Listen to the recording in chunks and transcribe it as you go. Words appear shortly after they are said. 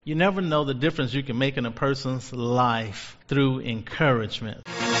You never know the difference you can make in a person's life through encouragement.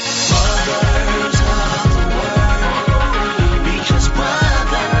 Brothers of the word, because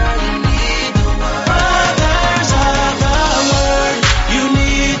brother, you need the word. Brothers of the word, you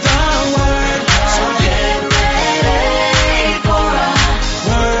need the word. So get ready for a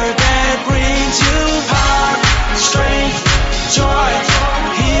word that brings you power, strength, joy.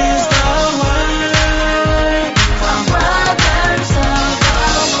 Here's the word from brothers of the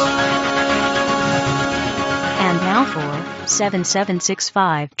word. And now for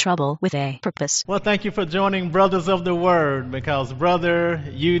 7765 Trouble with a Purpose. Well, thank you for joining Brothers of the Word, because, brother,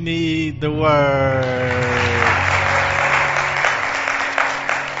 you need the Word.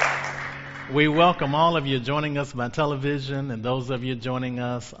 We welcome all of you joining us by television and those of you joining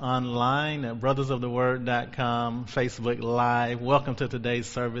us online at brothersoftheword.com, Facebook Live. Welcome to today's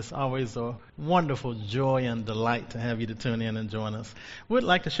service. Always a wonderful joy and delight to have you to tune in and join us. We'd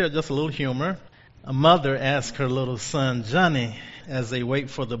like to share just a little humor. A mother asked her little son, Johnny, as they wait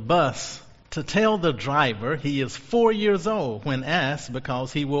for the bus, to tell the driver he is 4 years old when asked,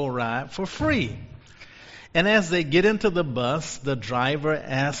 because he will ride for free. And as they get into the bus, the driver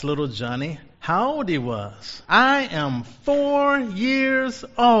asked little Johnny how old he was. I am 4 years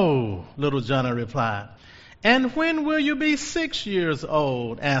old, little Johnny replied. And when will you be 6 years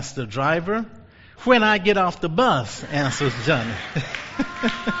old? Asked the driver. When I get off the bus, answers Johnny.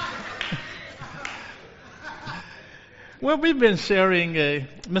 Well, we've been sharing,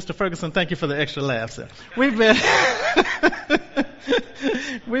 Mr. Ferguson, thank you for the extra laughs. We've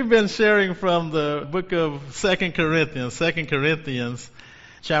been sharing from the book of 2 Corinthians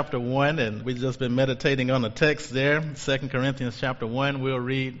chapter 1, and we've just been meditating on the text there. 2 Corinthians chapter 1, we'll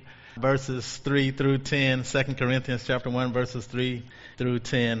read verses 3 through 10. 2 Corinthians chapter 1, verses 3 through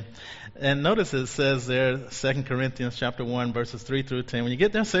 10. And notice it says there, 2 Corinthians chapter 1, verses 3 through 10. When you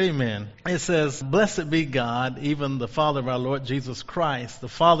get there, say amen. It says, Blessed be God, even the Father of our Lord Jesus Christ, the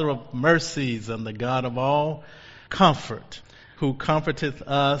Father of mercies and the God of all comfort, who comforteth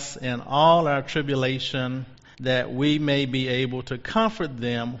us in all our tribulation, that we may be able to comfort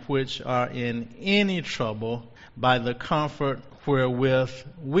them which are in any trouble by the comfort wherewith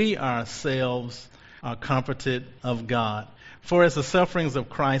we ourselves are comforted of God. For as the sufferings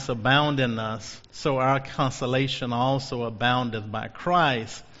of Christ abound in us, so our consolation also aboundeth by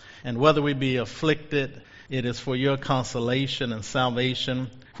Christ. And whether we be afflicted, it is for your consolation and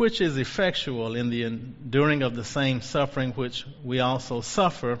salvation, which is effectual in the enduring of the same suffering which we also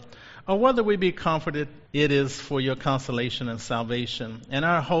suffer. Or whether we be comforted, it is for your consolation and salvation. And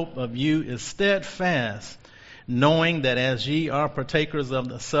our hope of you is steadfast, knowing that as ye are partakers of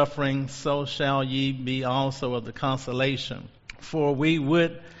the suffering, so shall ye be also of the consolation. For we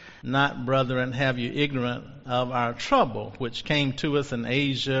would not, brethren, have you ignorant of our trouble, which came to us in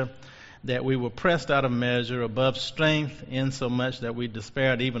Asia, that we were pressed out of measure, above strength, insomuch that we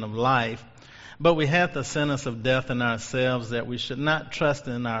despaired even of life. But we had the sentence of death in ourselves, that we should not trust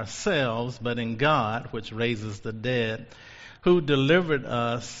in ourselves, but in God, which raises the dead, who delivered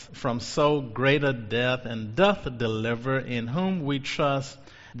us from so great a death, and doth deliver, in whom we trust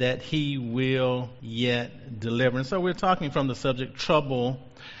that he will yet deliver. And so we're talking from the subject, trouble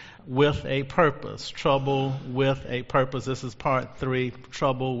with a purpose. Trouble with a purpose. This is part 3,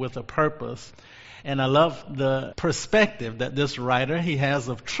 trouble with a purpose. And I love the perspective that this writer, he has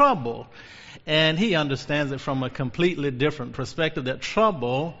of trouble. And he understands it from a completely different perspective, that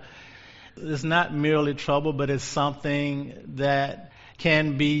trouble is not merely trouble, but it's something that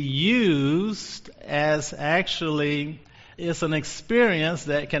can be used as it's an experience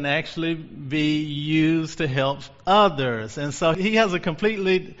that can actually be used to help others. And so he has a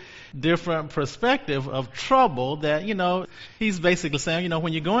completely different perspective of trouble that, he's basically saying,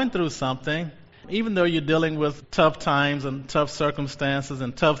 when you're going through something, even though you're dealing with tough times and tough circumstances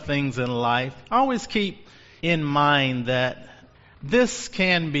and tough things in life, always keep in mind that this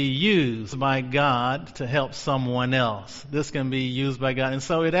can be used by God to help someone else. This can be used by God. And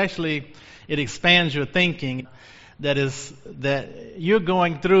so it expands your thinking. That you're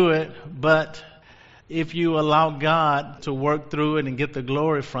going through it, but if you allow God to work through it and get the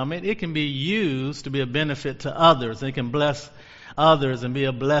glory from it, it can be used to be a benefit to others. It can bless others and be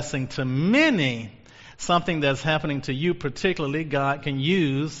a blessing to many. Something that's happening to you particularly, God can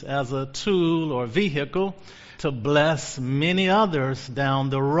use as a tool or vehicle to bless many others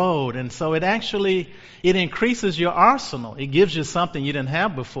down the road. And so it increases your arsenal. It gives you something you didn't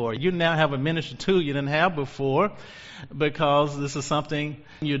have before. You now have a ministry tool you didn't have before, because this is something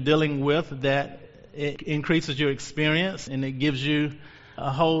you're dealing with that it increases your experience, and it gives you a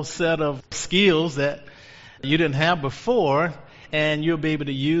whole set of skills that you didn't have before. and you'll be able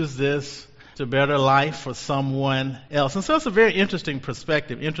to use this to better life for someone else. And so it's a very interesting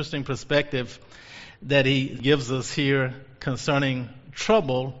perspective that he gives us here concerning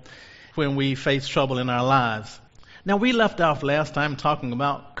trouble when we face trouble in our lives. Now, we left off last time talking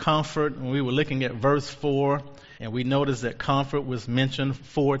about comfort, and we were looking at verse 4, and we noticed that comfort was mentioned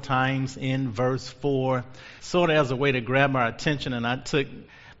 4 times in verse 4, sort of as a way to grab our attention, and I took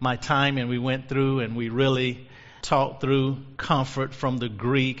my time and we went through and we really talked through comfort from the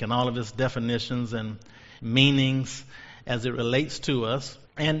Greek and all of its definitions and meanings as it relates to us.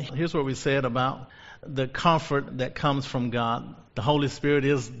 And here's what we said about the comfort that comes from God. The Holy Spirit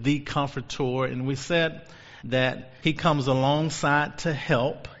is the comforter, and we said that He comes alongside to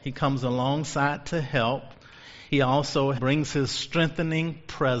help. He comes alongside to help. He also brings His strengthening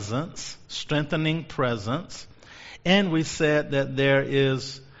presence. And we said that there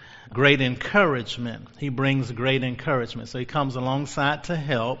is great encouragement. He brings great encouragement. So He comes alongside to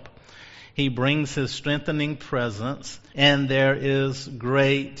help. He brings His strengthening presence, and there is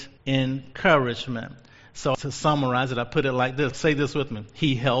great encouragement. So to summarize it, I put it like this. Say this with me.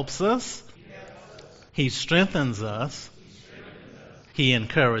 He helps us. He strengthens us. He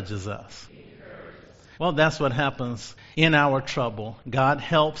encourages us. Well, that's what happens in our trouble. God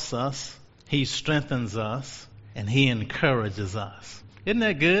helps us. He strengthens us. And He encourages us. Isn't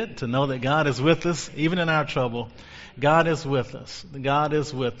that good to know that God is with us, even in our trouble? God is with us. God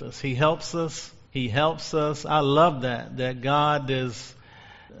is with us. He helps us. He helps us. I love that God is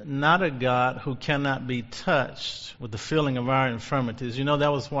not a God who cannot be touched with the feeling of our infirmities. You know,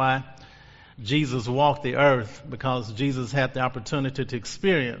 that was why Jesus walked the earth, because Jesus had the opportunity to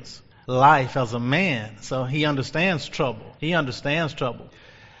experience life as a man. So He understands trouble. He understands trouble.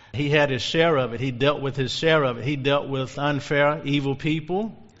 He had His share of it. He dealt with His share of it. He dealt with unfair, evil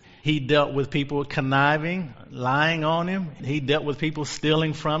people. He dealt with people conniving, lying on Him. He dealt with people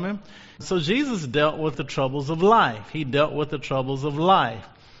stealing from Him. So Jesus dealt with the troubles of life. He dealt with the troubles of life.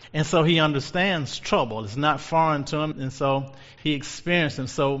 And so He understands trouble. It's not foreign to Him. And so He experienced them.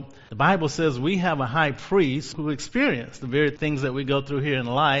 So the Bible says we have a high priest who experienced the very things that we go through here in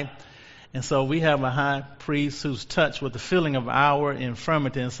life. And so we have a high priest who's touched with the feeling of our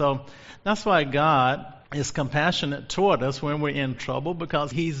infirmity. And so that's why God is compassionate toward us when we're in trouble,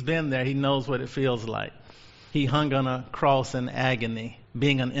 because He's been there. He knows what it feels like. He hung on a cross in agony,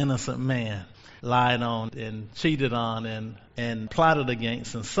 being an innocent man, lied on and cheated on and plotted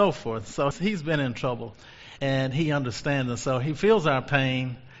against and so forth. So He's been in trouble, and He understands us. So He feels our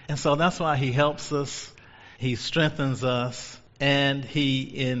pain, and so that's why He helps us. He strengthens us. And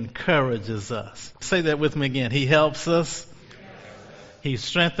He encourages us. Say that with me again. He helps us. He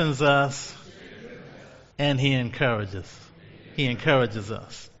strengthens us. And He encourages. He encourages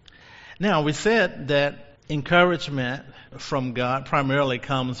us. Now, we said that encouragement from God primarily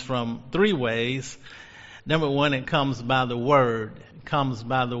comes from 3 ways. Number 1, it comes by the Word. It comes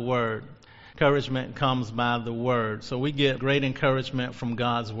by the Word. Encouragement comes by the Word. So we get great encouragement from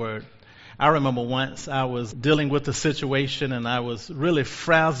God's Word. I remember once I was dealing with a situation and I was really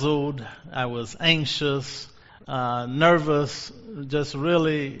frazzled. I was anxious, nervous, just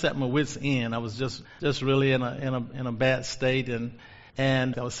really at my wit's end. I was just really in a bad state,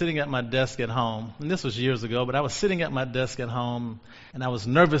 and I was sitting at my desk at home. And this was years ago, but I was sitting at my desk at home and I was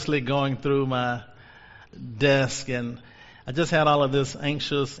nervously going through my desk, and I just had all of this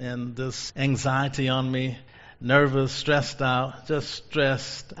anxious and this anxiety on me, nervous, stressed out, just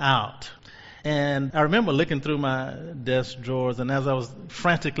stressed out. And I remember looking through my desk drawers, and as I was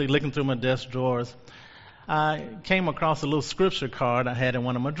frantically looking through my desk drawers, I came across a little scripture card I had in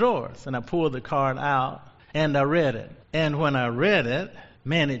one of my drawers, and I pulled the card out, and I read it. And when I read it,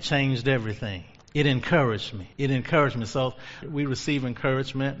 man, it changed everything. It encouraged me. It encouraged me. So we receive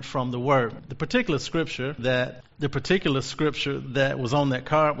encouragement from the Word. The particular scripture that was on that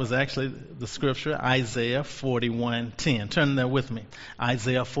card was actually the scripture Isaiah 41:10. Turn there with me.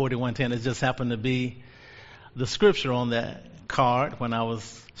 Isaiah 41:10. It just happened to be the scripture on that card when I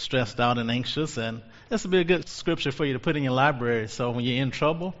was stressed out and anxious. And this would be a good scripture for you to put in your library. So when you're in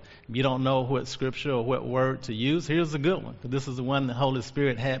trouble, you don't know what scripture or what word to use, here's a good one. This is the one the Holy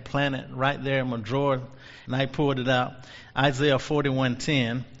Spirit had planted right there in my drawer, and I pulled it out. Isaiah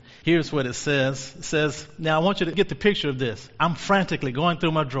 41:10. Here's what it says. It says, now I want you to get the picture of this. I'm frantically going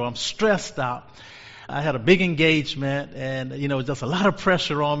through my drawer. I'm stressed out. I had a big engagement, and, just a lot of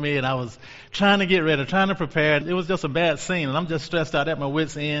pressure on me, and I was trying to get ready, trying to prepare. It was just a bad scene, and I'm just stressed out at my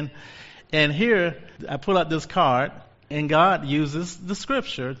wit's end. And here, I pull out this card, and God uses the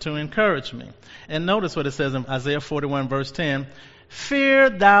scripture to encourage me. And notice what it says in Isaiah 41, verse 10. Fear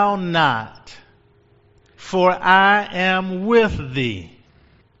thou not, for I am with thee.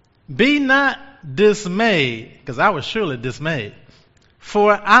 Be not dismayed, because I was surely dismayed,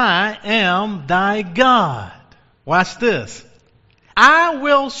 for I am thy God. Watch this. I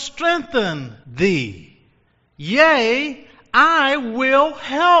will strengthen thee. Yea, I will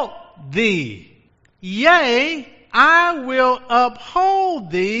help thee. Yea, I will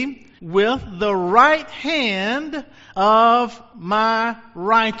uphold thee with the right hand of my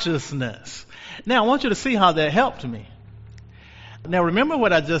righteousness. Now, I want you to see how that helped me. Now, remember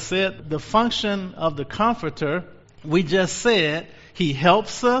what I just said? The function of the Comforter, we just said, he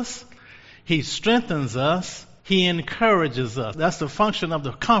helps us, he strengthens us, he encourages us. That's the function of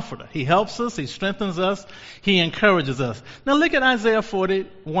the Comforter. He helps us, he strengthens us, he encourages us. Now, look at Isaiah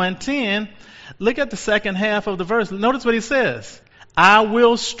 41:10. Look at the second half of the verse. Notice what he says. I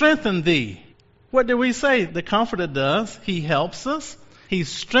will strengthen thee. What do we say the Comforter does? He helps us, he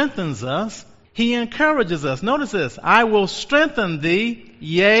strengthens us, he encourages us. Notice this. I will strengthen thee.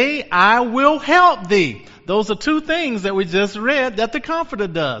 Yea, I will help thee. Those are two things that we just read that the Comforter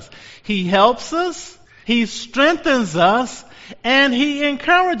does. He helps us, he strengthens us, and he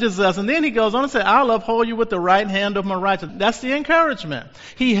encourages us. And then he goes on and says, I'll uphold you with the right hand of my righteousness. That's the encouragement.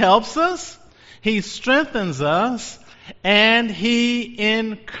 He helps us, he strengthens us, and he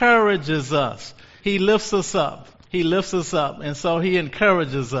encourages us. He lifts us up. He lifts us up. And so he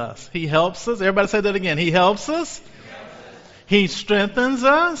encourages us. He helps us. Everybody say that again. He helps us. He strengthens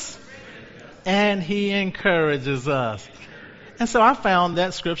us. And he encourages us. And so I found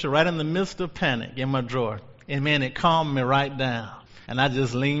that scripture right in the midst of panic in my drawer. And man, it calmed me right down. And I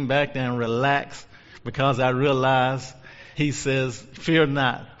just leaned back there and relaxed because I realized he says, fear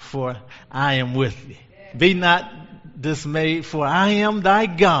not, for I am with thee. Be not dismayed, for I am thy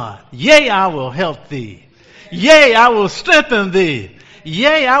God. Yea, I will help thee. Yea, I will strengthen thee.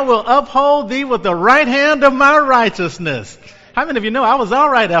 Yea, I will uphold thee with the right hand of my righteousness. How many of you know I was all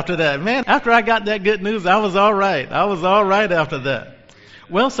right after that? Man, after I got that good news, I was all right. I was all right after that.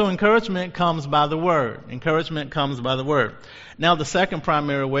 Well, so encouragement comes by the Word. Encouragement comes by the Word. Now, the second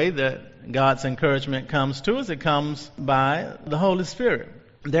primary way that God's encouragement comes to us, it comes by the Holy Spirit.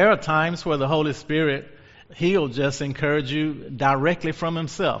 There are times where the Holy Spirit, He'll just encourage you directly from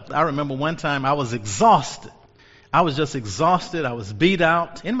Himself. I remember one time I was exhausted. I was just exhausted. I was beat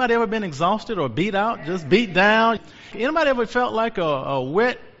out. Anybody ever been exhausted or beat out? Just beat down? Anybody ever felt like a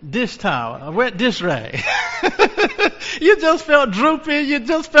wet dish towel, a wet dish rag? You just felt droopy. You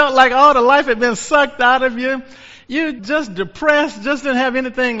just felt like all the life had been sucked out of you. You just depressed, just didn't have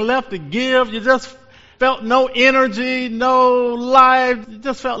anything left to give. You just felt no energy, no life. You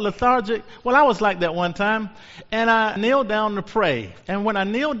just felt lethargic. Well, I was like that one time. And I kneeled down to pray. And when I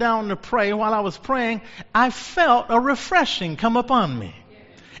kneeled down to pray, while I was praying, I felt a refreshing come upon me.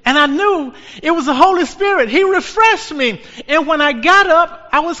 And I knew it was the Holy Spirit. He refreshed me. And when I got up,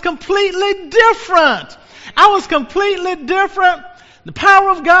 I was completely different. I was completely different. The power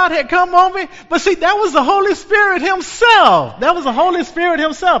of God had come on me. But see, that was the Holy Spirit Himself. That was the Holy Spirit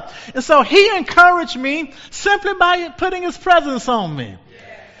Himself. And so He encouraged me simply by putting His presence on me.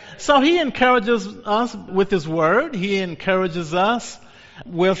 So He encourages us with His Word. He encourages us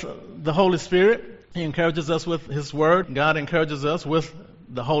with the Holy Spirit. He encourages us with His Word. God encourages us with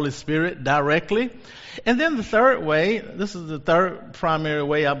the Holy Spirit directly. And then the third way, this is the third primary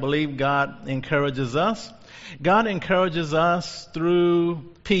way I believe God encourages us. God encourages us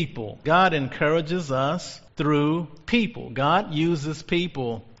through people. God encourages us through people. God uses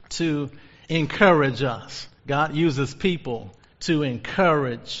people to encourage us. God uses people to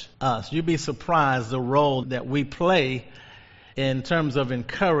encourage us. You'd be surprised the role that we play in terms of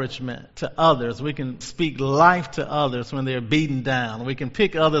encouragement to others. We can speak life to others when they're beaten down. We can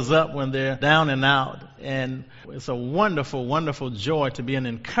pick others up when they're down and out. And it's a wonderful, wonderful joy to be an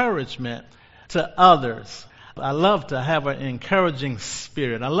encouragement to others. I love to have an encouraging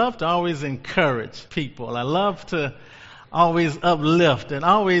spirit. I love to always encourage people. I love to always uplift and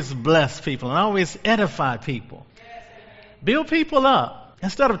always bless people and always edify people. Build people up.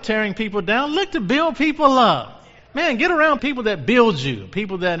 Instead of tearing people down, look to build people up. Man, get around people that build you,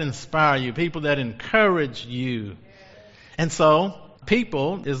 people that inspire you, people that encourage you. And so,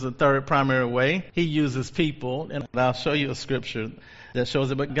 people is the third primary way. He uses people, and I'll show you a scripture that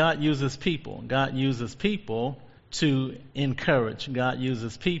shows it, but God uses people. God uses people to encourage. God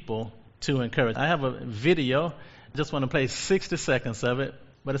uses people to encourage. I have a video. I just want to play 60 seconds of it,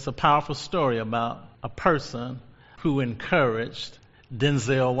 but it's a powerful story about a person who encouraged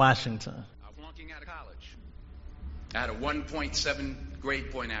Denzel Washington. I was flunking out of college. I had a 1.7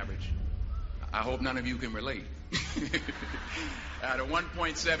 grade point average. I hope none of you can relate. I had a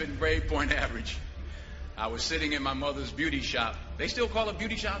 1.7 grade point average. I was sitting in my mother's beauty shop. They still call it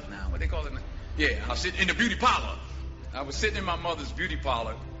beauty shops now? What they call it now? Yeah, I was sitting in the beauty parlor. I was sitting in my mother's beauty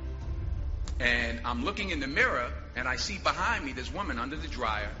parlor, and I'm looking in the mirror, and I see behind me this woman under the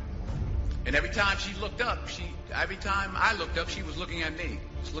dryer. And every time she looked up, every time I looked up, she was looking at me,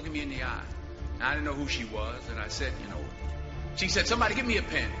 just looking me in the eye. And I didn't know who she was, and I said, she said, somebody give me a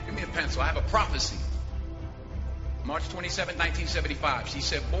pen. Give me a pencil. I have a prophecy. March 27, 1975. She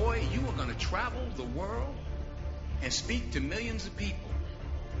said, boy, you are going to travel the world and speak to millions of people.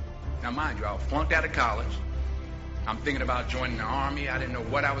 Now, mind you, I was flunked out of college. I'm thinking about joining the army. I didn't know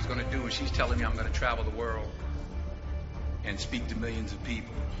what I was going to do, and she's telling me I'm going to travel the world and speak to millions of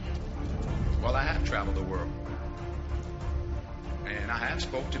people. Well, I have traveled the world, and I have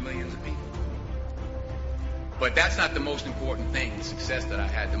spoke to millions of people. But that's not the most important thing, the success that I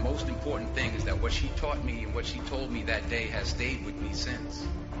had. The most important thing is that what she taught me and what she told me that day has stayed with me since.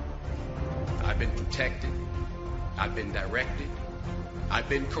 I've been protected. I've been directed. I've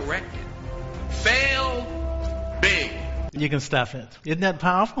been corrected. Fail big. You can stop it. Isn't that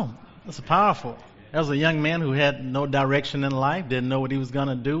powerful? That's powerful. There was a young man who had no direction in life, didn't know what he was going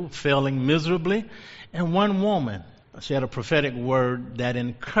to do, failing miserably. And one woman, she had a prophetic word that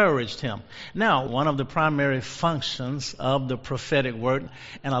encouraged him. Now, one of the primary functions of the prophetic word,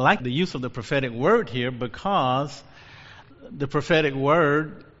 and I like the use of the prophetic word here because the prophetic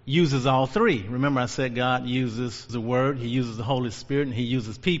word uses all three. Remember I said God uses the Word, He uses the Holy Spirit, and He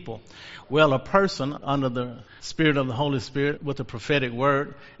uses people. Well, a person under the Spirit of the Holy Spirit with the prophetic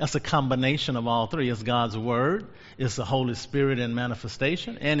word, that's a combination of all three. It's God's Word, it's the Holy Spirit in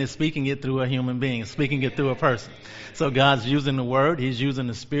manifestation, and it's speaking it through a human being, it's speaking it through a person. So God's using the Word, He's using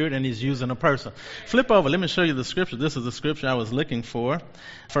the Spirit, and He's using a person. Flip over, let me show you the scripture. This is the scripture I was looking for,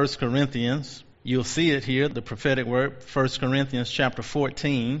 1 Corinthians. You'll see it here, the prophetic word, 1 Corinthians chapter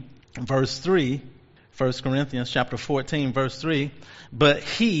 14, verse 3. 1 Corinthians chapter 14, verse 3. But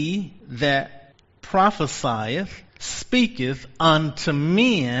he that prophesieth speaketh unto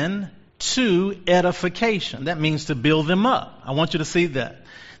men to edification. That means to build them up. I want you to see that.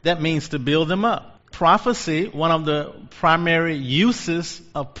 That means to build them up. Prophecy, one of the primary uses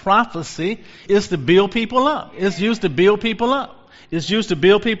of prophecy is to build people up. It's used to build people up. It's used to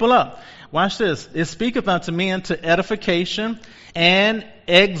build people up. Watch this. It speaketh unto men to edification and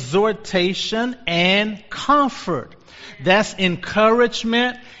exhortation and comfort. That's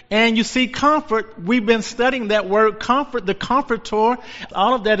encouragement. And you see, comfort, we've been studying that word comfort, the comforter.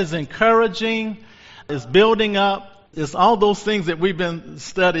 All of that is encouraging, is building up. It's all those things that we've been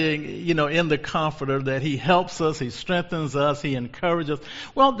studying, in the comforter, that He helps us, He strengthens us, He encourages us.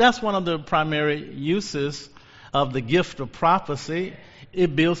 Well, that's one of the primary uses of the gift of prophecy.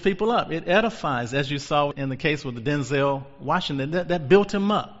 It builds people up. It edifies, as you saw in the case with Denzel Washington. That built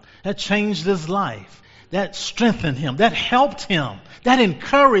him up. That changed his life. That strengthened him. That helped him. That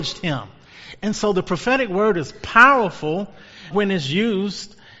encouraged him. And so the prophetic word is powerful when it's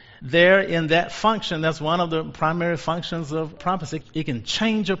used there in that function. That's one of the primary functions of prophecy. It can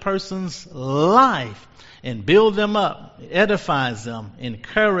change a person's life and build them up, edifies them,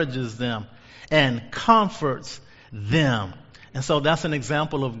 encourages them, and comforts them. And so that's an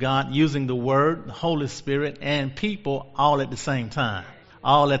example of God using the Word, the Holy Spirit, and people all at the same time.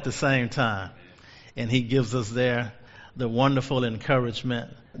 All at the same time. And He gives us there the wonderful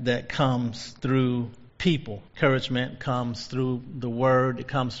encouragement that comes through people. Encouragement comes through the Word, it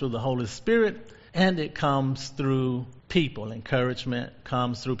comes through the Holy Spirit, and it comes through people. Encouragement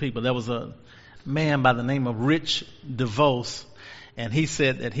comes through people. There was a man by the name of Rich DeVos, and he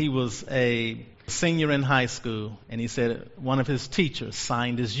said that he was a senior in high school, and he said one of his teachers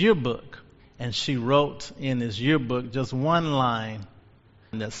signed his yearbook, and she wrote in his yearbook just one line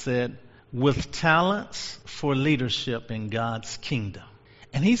that said, "With talents for leadership in God's kingdom."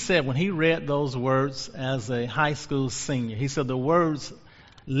 And he said when he read those words as a high school senior, he said the words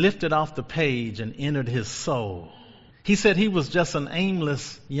lifted off the page and entered his soul. He said he was just an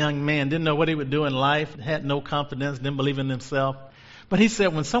aimless young man, didn't know what he would do in life, had no confidence, didn't believe in himself. But he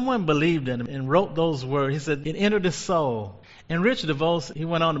said when someone believed in him and wrote those words, he said it entered his soul. And Rich DeVos, he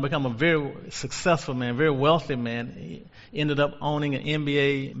went on to become a very successful man, very wealthy man. He ended up owning an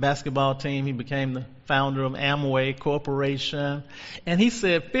NBA basketball team. He became the founder of Amway Corporation. And he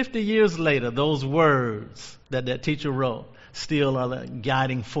said 50 years later, those words that teacher wrote still are the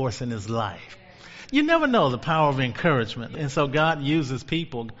guiding force in his life. You never know the power of encouragement. And so God uses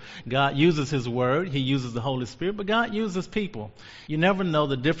people. God uses His Word. He uses the Holy Spirit. But God uses people. You never know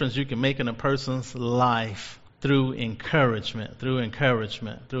the difference you can make in a person's life through encouragement, through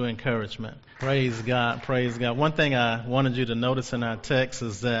encouragement, through encouragement. Praise God, praise God. One thing I wanted you to notice in our text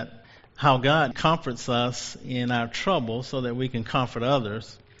is that how God comforts us in our trouble so that we can comfort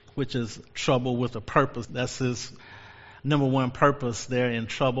others, which is trouble with a purpose. That's his number one purpose there in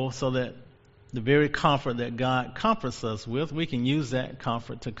trouble, so that the very comfort that God comforts us with, we can use that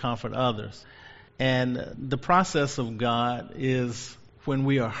comfort to comfort others. And the process of God is when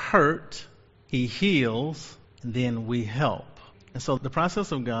we are hurt, he heals, and then we help. And so the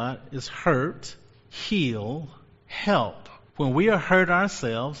process of God is hurt, heal, help. When we are hurt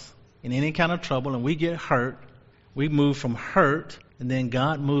ourselves in any kind of trouble and we get hurt, we move from hurt, and then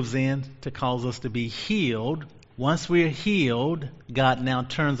God moves in to cause us to be healed. Once we're healed, God now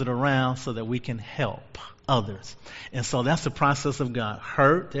turns it around so that we can help others. And so that's the process of God.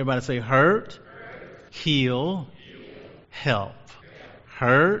 Hurt, everybody say hurt, heal, help.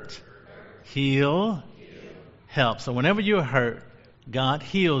 Hurt, heal, help. So whenever you're hurt, God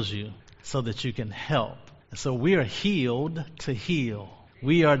heals you so that you can help. And so we are healed to heal.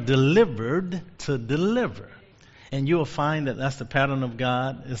 We are delivered to deliver. And you'll find that that's the pattern of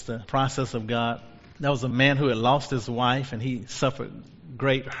God. It's the process of God. There was a man who had lost his wife, and he suffered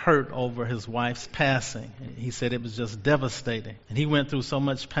great hurt over his wife's passing. He said it was just devastating. And he went through so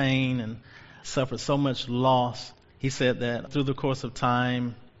much pain and suffered so much loss. He said that through the course of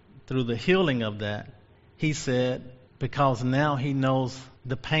time, through the healing of that, he said, because now he knows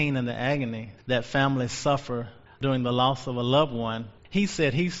the pain and the agony that families suffer during the loss of a loved one, he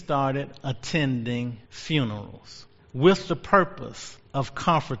said he started attending funerals with the purpose of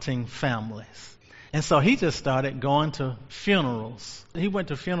comforting families. And so he just started going to funerals. He went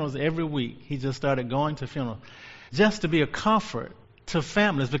to funerals every week. He just started going to funerals just to be a comfort to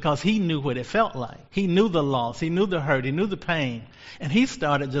families, because he knew what it felt like. He knew the loss. He knew the hurt. He knew the pain. And he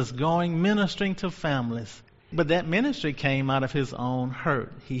started just going, ministering to families. But that ministry came out of his own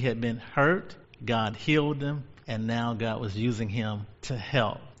hurt. He had been hurt. God healed him. And now God was using him to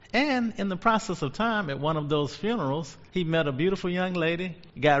help. And in the process of time, at one of those funerals, he met a beautiful young lady,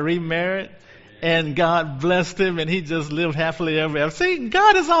 got remarried, and God blessed him, and he just lived happily ever after. See,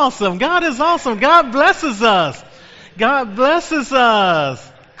 God is awesome. God is awesome. God blesses us. God blesses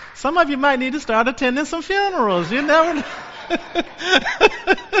us. Some of you might need to start attending some funerals. You never know.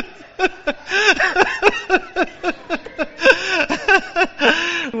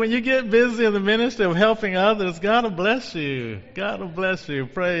 When you get busy in the ministry of helping others, God will bless you. God will bless you.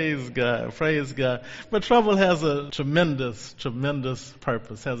 Praise God. Praise God. But trouble has a tremendous, tremendous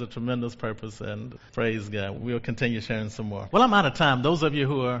purpose. Has a tremendous purpose. And praise God. We'll continue sharing some more. Well, I'm out of time. Those of you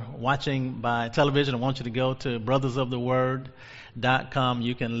who are watching by television, I want you to go to brothersoftheword.com.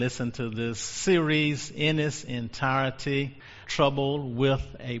 You can listen to this series in its entirety. Trouble with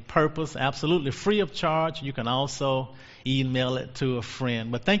a Purpose, absolutely free of charge. You can also email it to a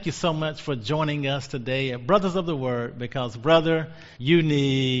friend. But thank you so much for joining us today at Brothers of the Word, because, brother, you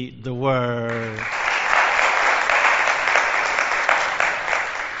need the Word.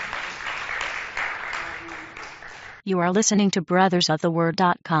 You are listening to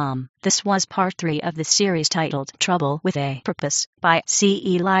brothersoftheword.com. This was part 3 of the series titled Trouble with a Purpose by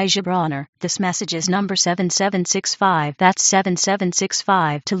C. Elijah Bronner. This message is number 7765. That's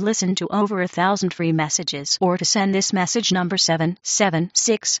 7765. To listen to over 1,000 free messages or to send this message number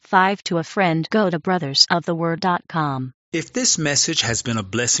 7765 to a friend, go to brothersoftheword.com. If this message has been a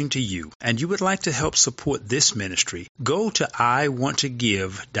blessing to you and you would like to help support this ministry, go to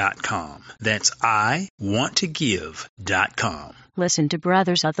iwanttogive.com. That's iwanttogive.com. Listen to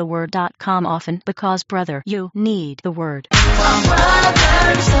brothersoftheword.com often, because, brother, you need the Word.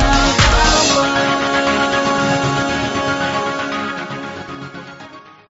 Brothers of the Word.